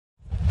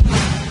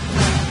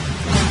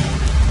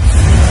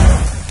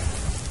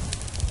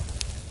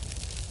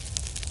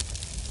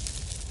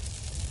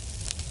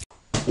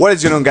What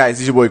is going on, guys?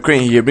 This is your boy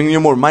Crane here, bringing you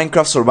more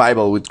Minecraft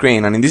Survival with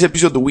Crane. And in this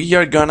episode we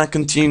are gonna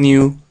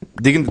continue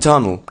digging the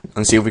tunnel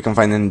and see if we can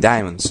find any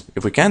diamonds.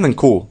 If we can, then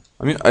cool.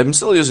 I mean, I'm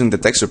still using the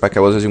texture pack I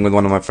was using with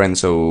one of my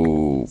friends,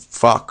 so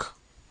fuck.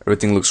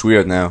 Everything looks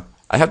weird now.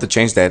 I have to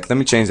change that. Let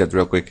me change that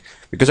real quick,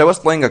 because I was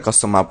playing a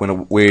custom map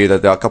with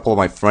a couple of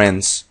my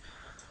friends.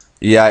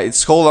 Yeah,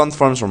 it's called On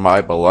Farm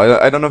Survival.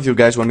 I don't know if you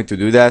guys want me to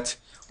do that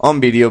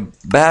on video,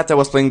 but I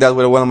was playing that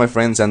with one of my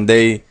friends and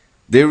they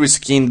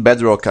reskinned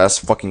Bedrock as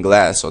fucking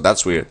glass, so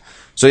that's weird.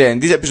 So yeah, in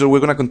this episode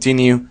we're gonna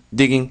continue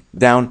digging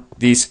down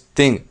this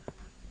thing.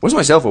 Where's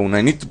my cell phone?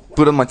 I need to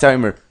put on my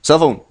timer. Cell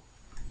phone!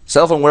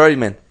 Cell phone, where are you,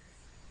 man?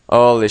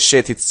 Holy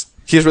shit, he's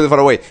really far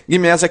away.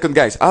 Give me a second,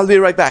 guys. I'll be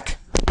right back.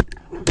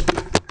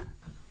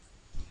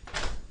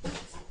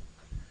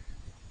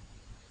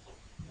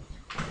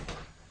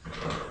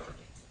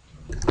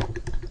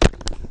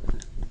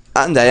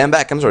 And I am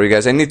back. I'm sorry,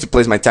 guys. I need to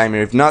place my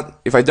timer.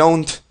 If I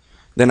don't,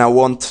 then I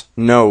won't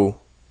know.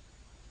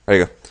 There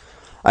you go.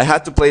 I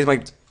had to place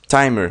my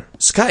timer.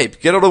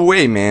 Skype, get out of the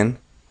way, man.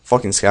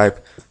 Fucking Skype.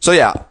 So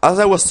yeah, as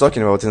I was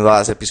talking about in the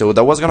last episode,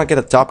 I was gonna get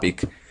a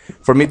topic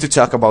for me to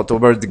talk about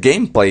over the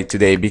gameplay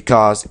today,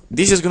 because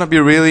this is gonna be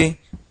really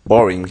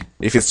boring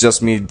if it's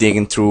just me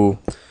digging through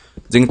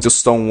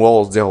stone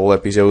walls the whole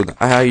episode.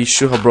 I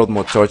should have brought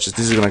more torches.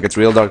 This is gonna get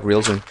real dark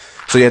real soon.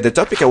 So yeah, the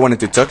topic I wanted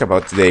to talk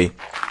about today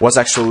was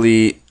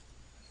actually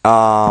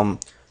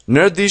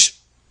nerdish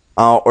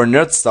or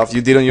nerd stuff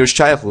you did on your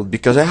childhood,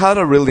 because I had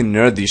a really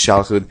nerdy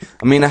childhood.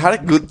 I mean, I had a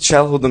good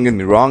childhood, don't get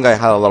me wrong. I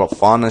had a lot of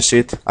fun and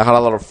shit. I had a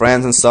lot of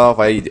friends and stuff.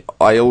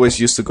 I always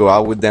used to go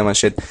out with them and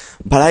shit.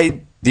 But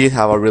I did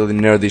have a really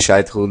nerdy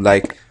childhood.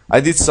 Like, I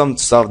did some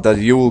stuff that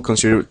you will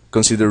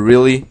consider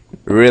really,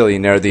 really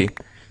nerdy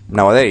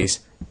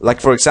nowadays.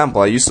 Like, for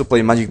example, I used to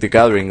play Magic the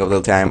Gathering all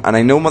the time, and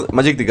I know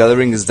Magic the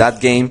Gathering is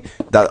that game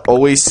that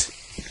always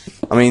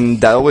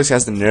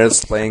has the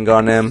nerds playing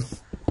on them,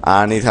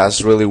 and it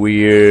has really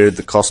weird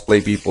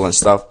cosplay people and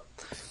stuff.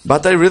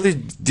 But I really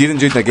did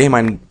enjoy the game,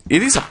 and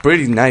it is a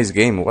pretty nice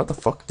game. What the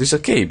fuck? There's a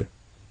cave.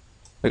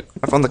 I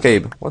found the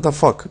cave. What the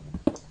fuck?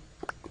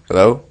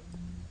 Hello?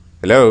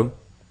 Hello?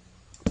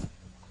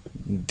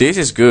 This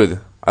is good.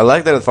 I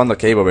like that I found the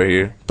cave over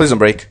here. Please don't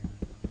break.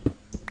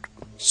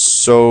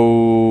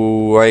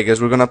 So I guess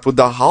we're gonna put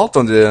the halt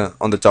on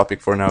the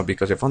topic for now,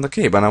 because I found the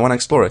cave and I wanna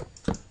explore it.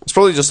 It's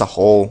probably just a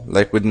hole,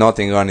 like with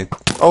nothing on it.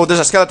 Oh, there's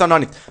a skeleton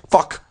on it.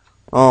 Fuck.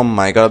 Oh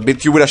my god, I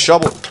beat you with a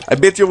shovel. I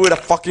beat you with a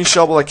fucking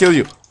shovel. I kill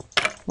you.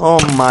 Oh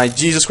my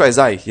Jesus Christ,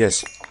 die.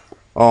 Yes.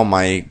 Oh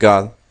my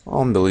god.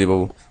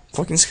 Unbelievable.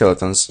 Fucking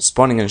skeletons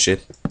spawning and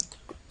shit.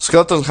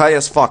 Skeletons high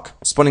as fuck,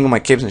 spawning on my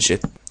caves and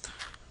shit.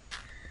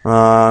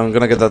 I'm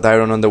gonna get that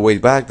iron on the way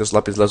back. There's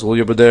lapis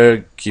lazuli over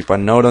there. Keep a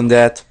note on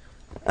that.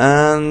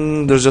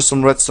 And there's just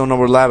some redstone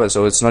over lava,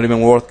 so it's not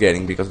even worth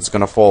getting because it's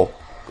gonna fall.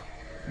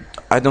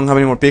 I don't have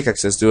any more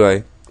pickaxes, do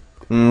I?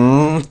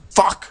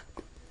 Fuck!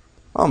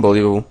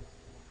 Unbelievable.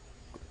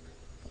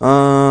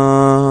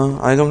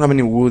 I don't have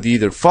any wood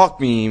either.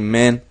 Fuck me,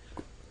 man.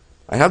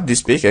 I have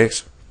this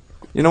pickaxe.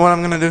 You know what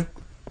I'm gonna do?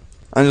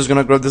 I'm just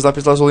gonna grab this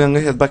lapis lazuli and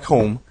head back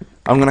home.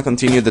 I'm gonna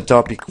continue the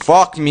topic.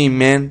 Fuck me,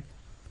 man.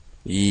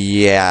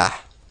 Yeah.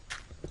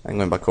 I'm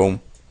going back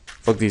home.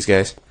 Fuck these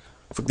guys.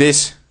 Fuck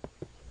this.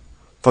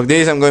 Fuck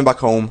this, I'm going back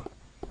home.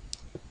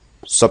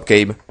 Sup,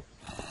 Cabe.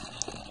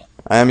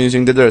 I am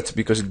using the dirt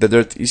because the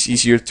dirt is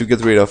easier to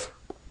get rid of.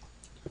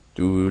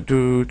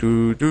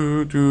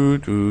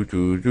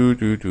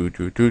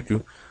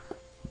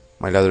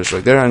 My ladder is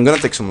right there. I'm gonna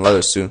take some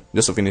ladders too,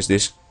 just to finish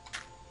this.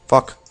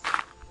 Fuck.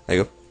 There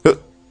you go.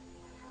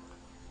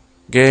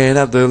 Get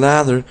up the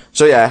ladder.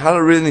 So yeah, I had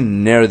a really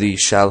nerdy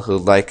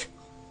childhood. Like,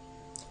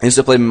 I used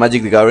to play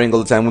Magic the Gathering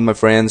all the time with my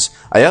friends.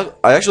 I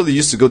actually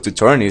used to go to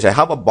tourneys. I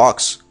have a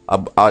box.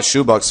 A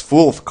shoebox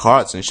full of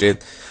cards and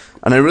shit,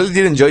 and I really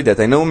did enjoy that.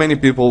 I know many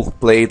people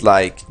played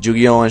like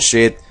Yu-Gi-Oh and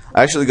shit.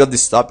 I actually got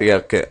this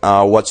topic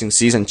watching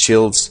Season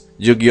Chill's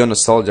Yu-Gi-Oh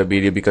nostalgia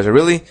video, because I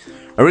really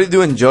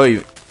do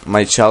enjoy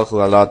my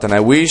childhood a lot, and I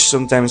wish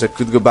sometimes I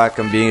could go back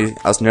and be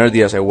as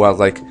nerdy as I was.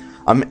 Like,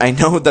 I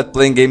know that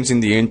playing games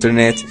in the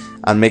internet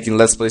and making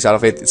let's plays out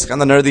of it's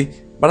kind of nerdy,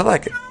 but I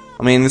like it.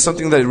 I mean, it's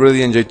something that I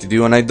really enjoy to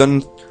do, and I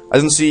don't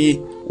see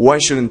why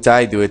shouldn't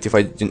I do it if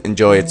I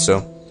enjoy it.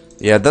 So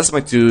yeah, that's my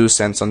 2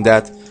 cents on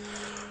that.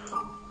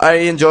 I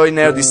enjoy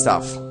nerdy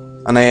stuff,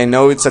 and I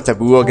know it's a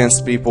taboo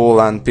against people,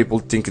 and people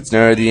think it's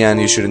nerdy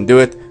and you shouldn't do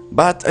it,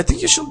 but I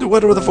think you should do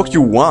whatever the fuck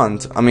you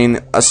want. I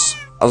mean, as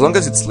long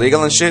as it's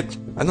legal and shit,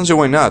 I don't see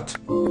why not.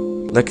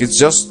 Like, it's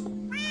just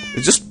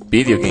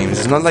video games.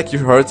 It's not like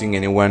you're hurting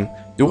anyone.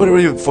 Do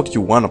whatever the fuck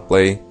you wanna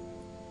play.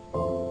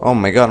 Oh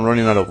my god, I'm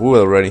running out of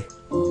wood already.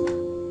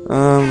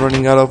 I'm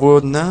running out of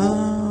wood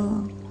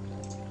now.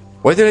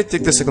 Why did I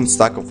take the second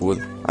stack of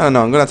wood? I don't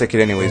know, I'm gonna take it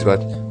anyways, but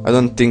I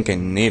don't think I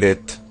need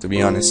it, to be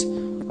honest.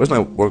 Where's my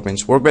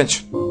workbench?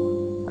 Workbench!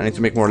 I need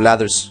to make more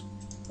ladders.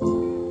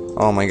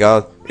 Oh my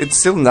god. It's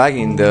still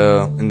lagging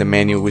in the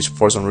menu, which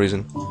for some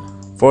reason.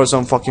 For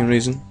some fucking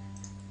reason.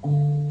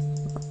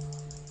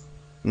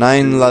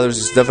 9 ladders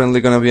is definitely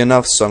gonna be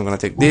enough, so I'm gonna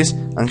take this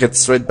and head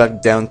straight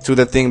back down to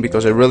the thing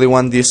because I really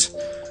want this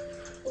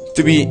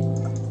to be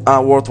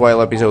a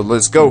worthwhile episode.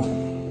 Let's go.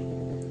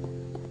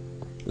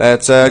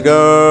 Let's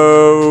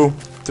go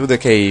to the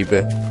cave.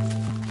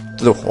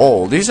 To the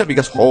hole. This is a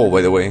biggest hole,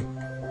 by the way.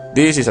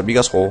 This is a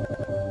biggest hole.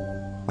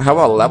 I have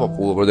a lava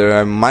pool over there.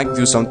 I might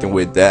do something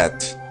with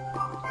that.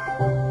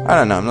 I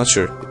don't know, I'm not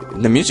sure.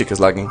 The music is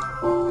lagging,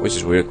 which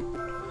is weird.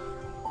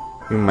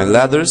 Give me my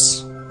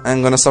ladders.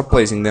 I'm gonna start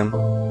placing them.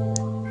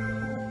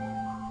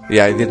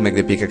 Yeah, I did make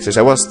the pickaxes.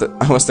 I was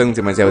telling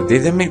to myself,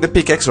 did I make the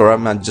pickaxe or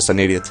am I just an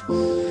idiot?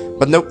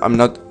 But nope, I'm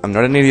not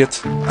an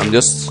idiot. I'm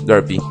just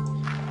derpy.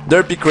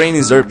 Derpy Crane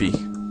is derpy.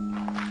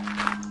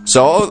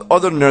 So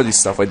other nerdy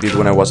stuff I did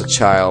when I was a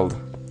child.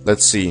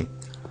 Let's see.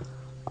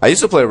 I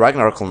used to play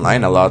Ragnarok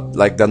Online a lot,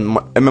 like that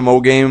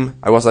MMO game.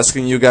 I was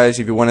asking you guys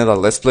if you wanted a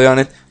let's play on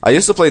it. I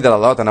used to play that a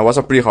lot, and I was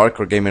a pretty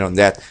hardcore gamer on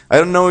that. I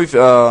don't know if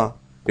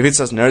it's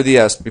as nerdy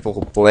as people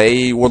who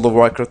play World of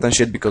Warcraft and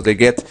shit, because they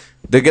get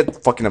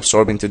fucking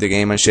absorbed into the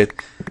game and shit.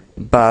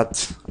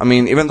 But I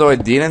mean, even though I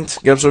didn't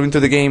get absorbed into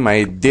the game,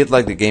 I did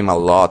like the game a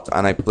lot,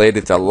 and I played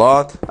it a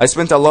lot. I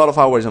spent a lot of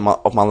hours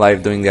of my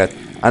life doing that,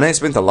 and I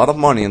spent a lot of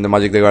money on the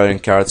Magic the Gathering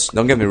cards.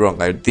 Don't get me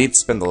wrong, I did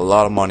spend a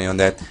lot of money on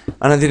that,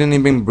 and I didn't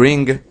even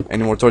bring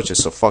any more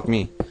torches, so fuck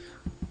me.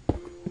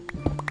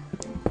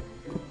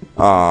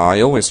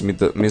 I always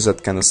miss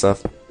that kind of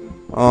stuff.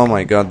 Oh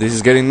my god, this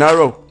is getting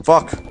narrow.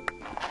 Fuck.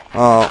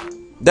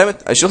 Damn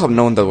it, I should have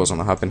known that was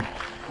gonna happen.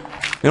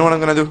 You know what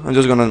I'm gonna do? I'm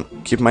just gonna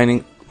keep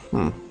mining.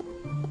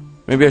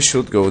 Maybe I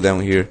should go down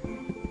here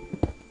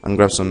and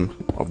grab some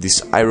of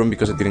this iron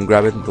because I didn't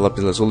grab it. The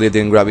lapis lazuli I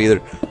didn't grab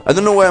either. I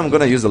don't know why I'm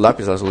gonna use the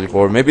lapis lazuli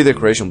for. Maybe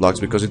decoration blocks,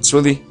 because it's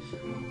really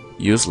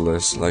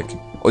useless. Like,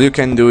 all you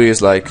can do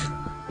is like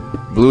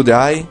blue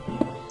dye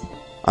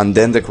and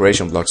then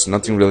decoration blocks.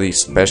 Nothing really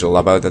special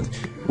about it,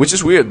 which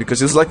is weird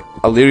because it's like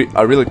a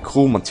really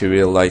cool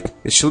material. Like,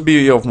 it should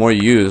be of more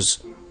use.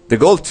 The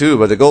gold too,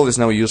 but the gold is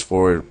now used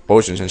for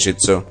potions and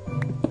shit, so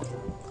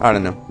I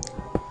don't know.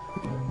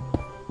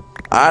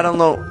 I don't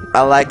know.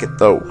 I like it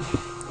though.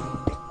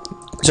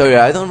 So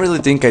yeah, I don't really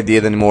think I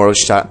did any more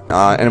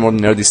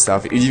nerdy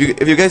stuff.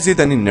 If you guys did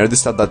any nerdy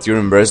stuff that you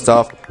embarrassed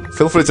of,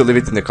 feel free to leave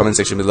it in the comment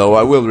section below.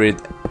 I will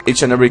read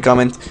each and every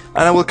comment,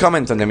 and I will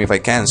comment on them if I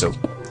can. So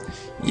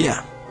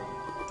yeah.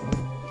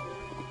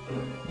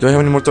 Do I have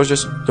any more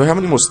torches? Do I have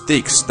any more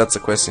sticks? That's the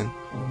question.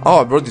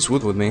 Oh, I brought this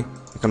wood with me.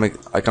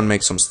 I can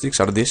make some sticks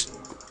out of this.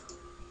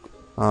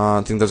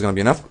 I think that's gonna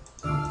be enough.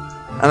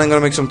 And I'm gonna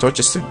make some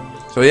torches too.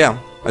 So yeah,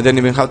 I didn't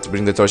even have to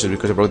bring the torches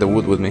because I brought the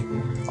wood with me.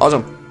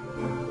 Awesome.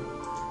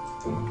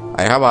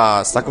 I have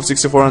a stack of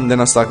 64 and then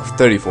a stack of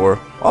 34.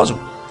 Awesome.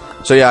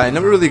 So yeah, I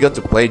never really got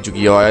to play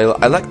Yu-Gi-Oh!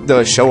 I like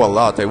the show a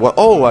lot.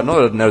 Oh,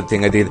 another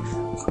thing I did.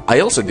 I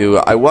also do.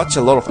 I watch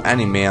a lot of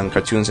anime and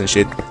cartoons and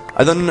shit.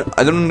 I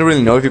don't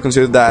really know if you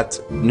consider that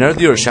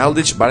nerdy or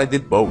childish, but I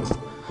did both.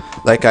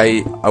 Like,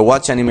 I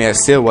watch anime, I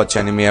still watch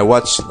anime, I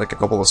watch like a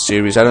couple of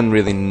series. I don't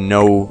really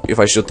know if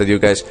I should tell you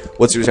guys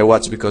what series I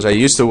watch, because I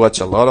used to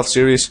watch a lot of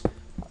series.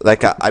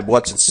 Like, I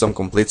watched some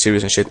complete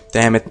series and shit.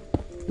 Damn it.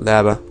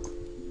 Lava.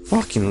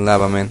 Fucking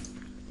lava, man.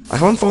 I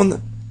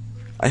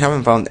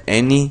haven't found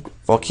any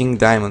fucking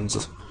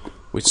diamonds,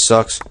 which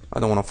sucks.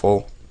 I don't wanna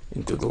fall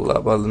into the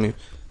lava. Let me...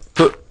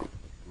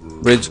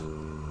 Bridge.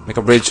 Make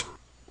a bridge.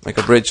 Make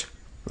a bridge.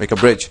 Make a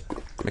bridge.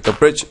 Make a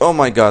bridge. Oh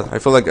my god, I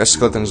feel like a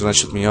skeleton's gonna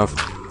shoot me off.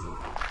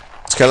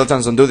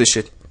 Skeletons don't do this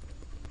shit.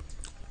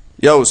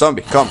 Yo,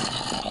 zombie, come.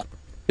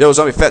 Yo,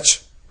 zombie,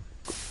 fetch.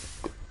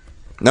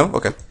 No?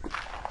 Okay.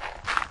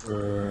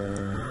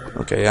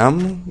 Okay,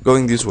 I'm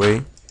going this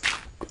way.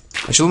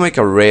 I should make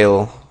a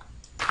rail,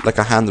 like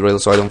a handrail,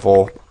 so I don't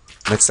fall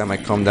next time I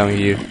come down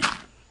here.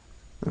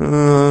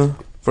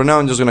 For now,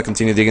 I'm just gonna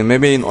continue digging.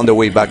 Maybe on the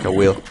way back I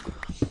will.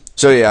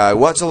 So yeah, I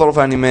watch a lot of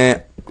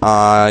anime.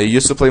 I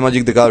used to play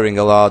Magic the Gathering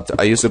a lot.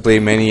 I used to play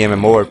many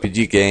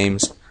MMORPG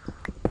games.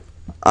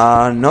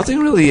 Nothing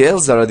really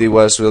else that I did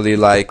was really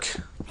like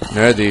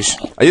nerdish.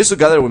 I used to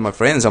gather with my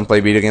friends and play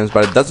video games,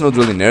 but that's not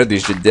really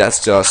nerdish.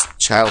 That's just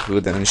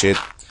childhood and shit.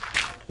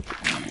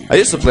 I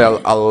used to play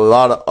a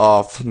lot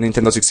of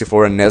Nintendo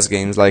 64 and NES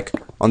games, like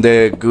on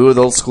the good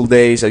old school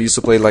days. I used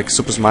to play like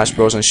Super Smash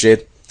Bros. And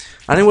shit.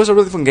 And it was a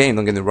really fun game,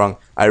 don't get me wrong.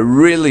 I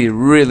really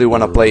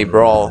want to play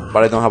Brawl,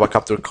 but I don't have a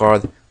capture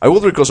card. I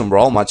will record some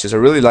Brawl matches. I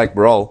really like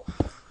Brawl.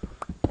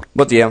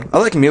 But yeah, I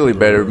like Melee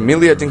better.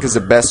 Melee, I think, is the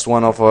best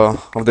one of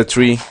the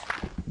three.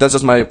 That's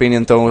just my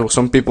opinion, though.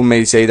 Some people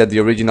may say that the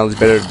original is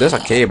better. There's a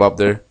cave up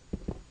there.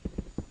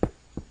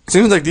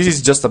 Seems like this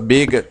is just a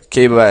big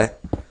cave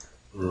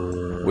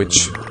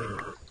which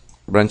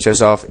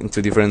branches off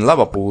into different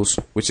lava pools,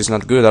 which is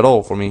not good at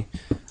all for me.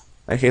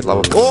 I hate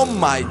lava. Oh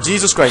my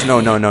Jesus Christ! No,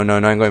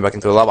 I'm going back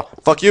into the lava.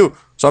 Fuck you,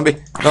 zombie!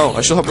 No,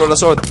 I should have brought a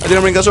sword. I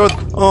didn't bring a sword.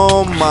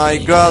 Oh my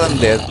god, I'm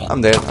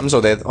dead. I'm so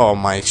dead. Oh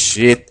my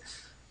shit.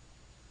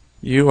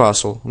 You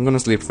asshole. I'm gonna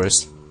sleep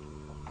first.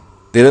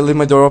 Did I leave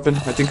my door open?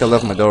 I think I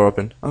left my door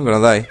open. I'm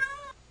gonna die.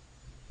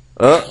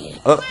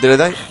 Did I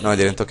die? No, I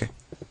didn't. Okay.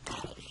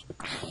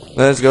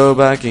 Let's go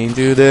back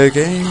into the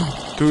game.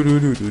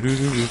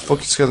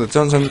 Fucking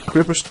skeletons and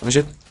creepers and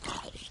shit.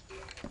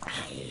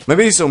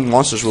 Maybe some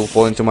monsters will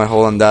fall into my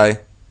hole and die.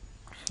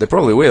 They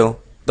probably will.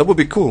 That would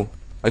be cool.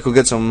 I could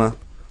get some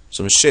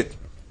shit.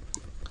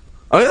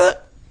 I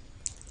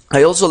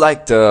also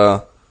liked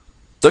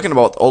talking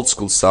about old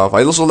school stuff.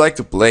 I also like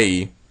to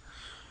play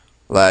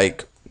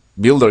like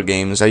builder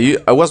games. I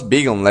was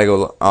big on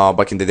Lego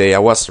back in the day. I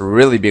was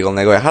really big on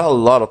Lego. I had a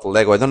lot of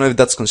Lego. I don't know if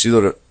that's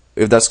considered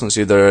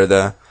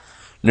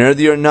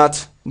nerdy or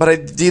not, but I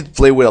did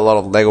play with a lot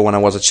of Lego when I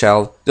was a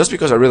child, just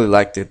because I really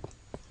liked it.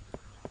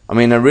 I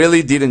mean, I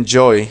really did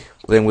enjoy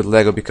playing with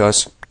Lego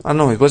because, I don't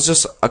know, it was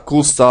just a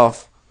cool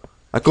stuff,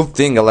 a cool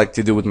thing I like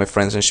to do with my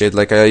friends and shit.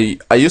 Like, I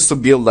used to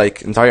build,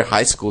 like, entire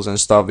high schools and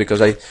stuff because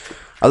I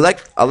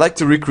like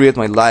to recreate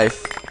my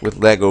life with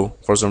Lego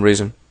for some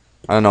reason.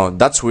 I don't know,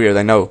 that's weird,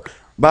 I know,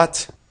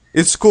 but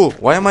it's cool.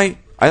 Why am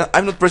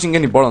I'm not pressing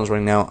any buttons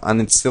right now, and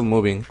it's still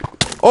moving.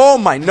 Oh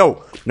my,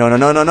 no! No,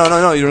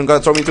 you're gonna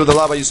throw me into the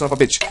lava, you son of a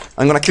bitch.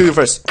 I'm gonna kill you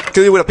first.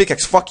 Kill you with a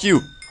pickaxe, fuck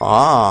you!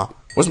 Ah,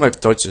 where's my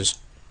torches?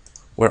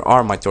 Where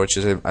are my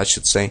torches, I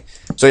should say.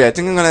 So yeah, I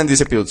think I'm gonna end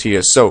this episode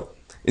here. So,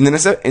 in the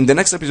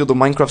next episode of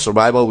Minecraft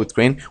Survival with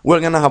Crane,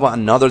 we're gonna have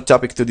another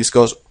topic to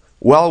discuss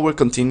while we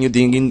continue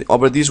digging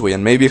over this way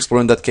and maybe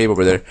exploring that cave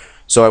over there.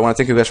 So I wanna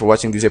thank you guys for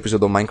watching this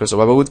episode of Minecraft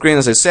Survival with Crane,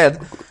 as I said,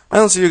 and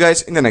I'll see you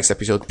guys in the next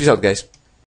episode. Peace out, guys.